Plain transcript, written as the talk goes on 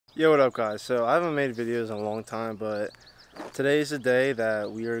Yo, what up guys? So I haven't made videos in a long time, but today's the day that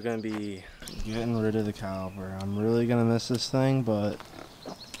we are going to be getting rid of the caliper. I'm really going to miss this thing, but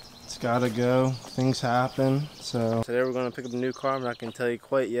it's got to go. Things happen. So today we're going to pick up a new car. I'm not going to tell you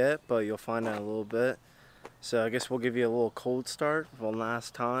quite yet, but you'll find out in a little bit. So I guess we'll give you a little cold start one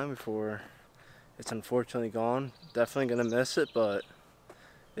last time before it's unfortunately gone. Definitely going to miss it, but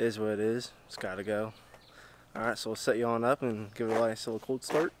it is what it is. It's got to go. Alright, so we'll set you on up and give it a nice little cold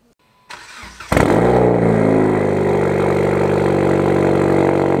start.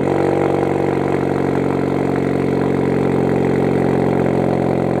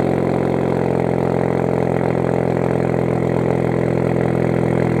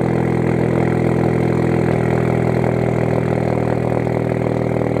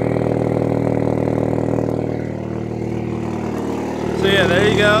 So yeah, there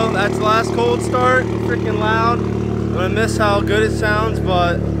you go. That's the last cold start. Freaking loud. I'm gonna miss how good it sounds,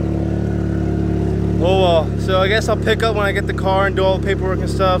 but oh well. So I guess I'll pick up when I get the car and do all the paperwork and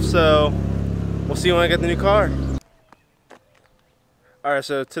stuff. So we'll see when I get the new car. Alright,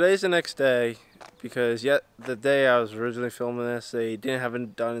 so today's the next day because yet the day I was originally filming this, they didn't have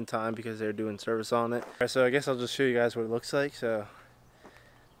it done in time because they were doing service on it. Alright, so I guess I'll just show you guys what it looks like. So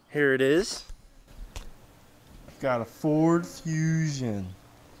here it is. Got a Ford Fusion,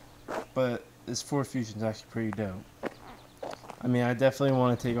 but this Ford Fusion is actually pretty dope. I mean, I definitely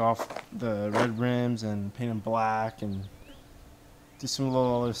want to take off the red rims and paint them black and do some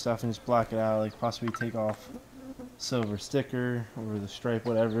little other stuff and just black it out, like possibly take off silver sticker or the stripe,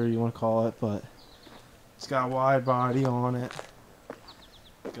 whatever you want to call it. But it's got a wide body on it,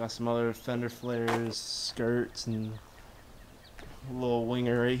 got some other fender flares, skirts, and a little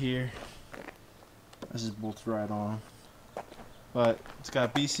winger right here. This just bolts right on. But it's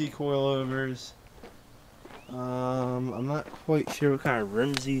got BC coilovers. I'm not quite sure what kind of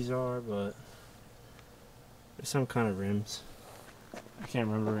rims these are, but there's some kind of rims. I can't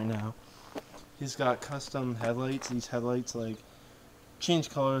remember right now. He's got custom headlights. These headlights like change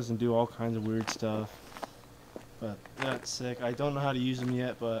colors and do all kinds of weird stuff. But that's sick. I don't know how to use them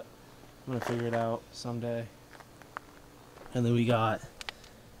yet, but I'm gonna figure it out someday. And then we got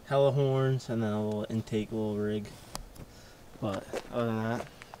hella horns and then a little intake, little rig. But other than that,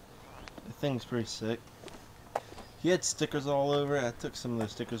 the thing's pretty sick. He had stickers all over it. I took some of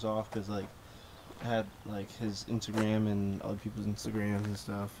those stickers off because like I had like his Instagram and other people's Instagrams and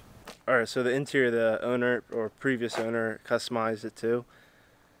stuff. Alright, so the interior, the owner or previous owner customized it too,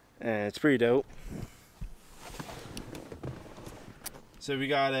 and it's pretty dope. So we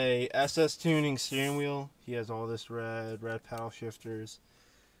got a SS tuning steering wheel. He has all this red paddle shifters.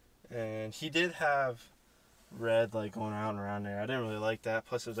 And he did have red like going out and around there. I didn't really like that.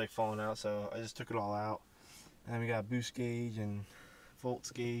 Plus it was like falling out, so I just took it all out. And then we got boost gauge and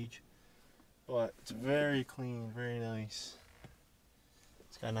volts gauge. But it's very clean, very nice.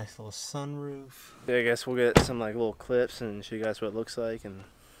 It's got a nice little sunroof. Yeah, I guess we'll get some like little clips and show you guys what it looks like. And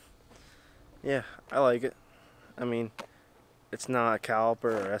yeah, I like it. I mean, it's not a caliper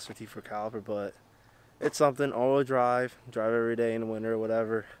or SRT for caliper, but it's something. All-wheel drive every day in the winter or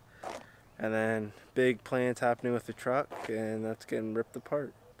whatever. And then big plans happening with the truck, and that's getting ripped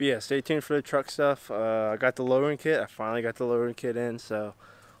apart. But yeah, stay tuned for the truck stuff. I got the lowering kit. I finally got the lowering kit in, so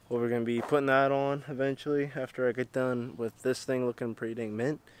we're going to be putting that on eventually after I get done with this thing looking pretty dang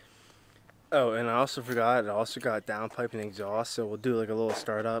mint. Oh, and I also forgot, I also got downpipe and exhaust, so we'll do like a little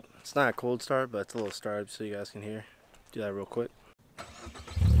startup. It's not a cold start, but it's a little startup so you guys can hear. Do that real quick.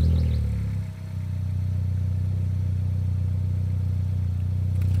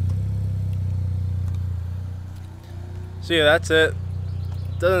 So yeah, that's it.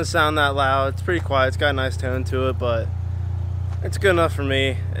 Doesn't sound that loud. It's pretty quiet. It's got a nice tone to it, but it's good enough for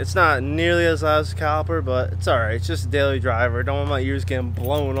me. It's not nearly as loud as a caliper, but it's alright. It's just a daily driver. Don't want my ears getting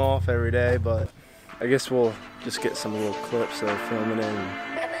blown off every day, but I guess we'll just get some little clips of filming it and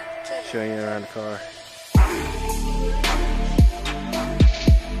showing you around the car.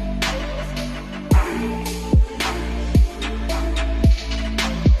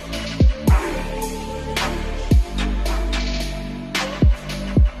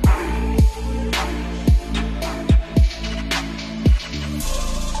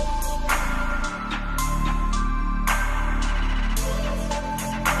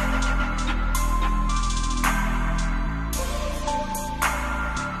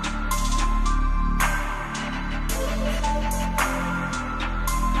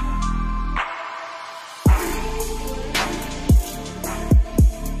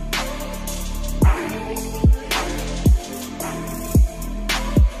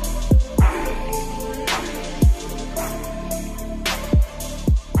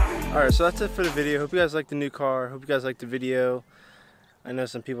 Alright, so that's it for the video. Hope you guys liked the new car. Hope you guys liked the video. I know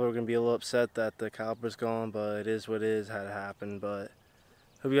some people are going to be a little upset that the caliper's gone, but it is what it is, had to happen. But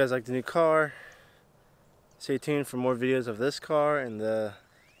hope you guys liked the new car. Stay tuned for more videos of this car and the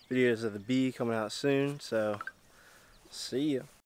videos of the B coming out soon. So, see ya.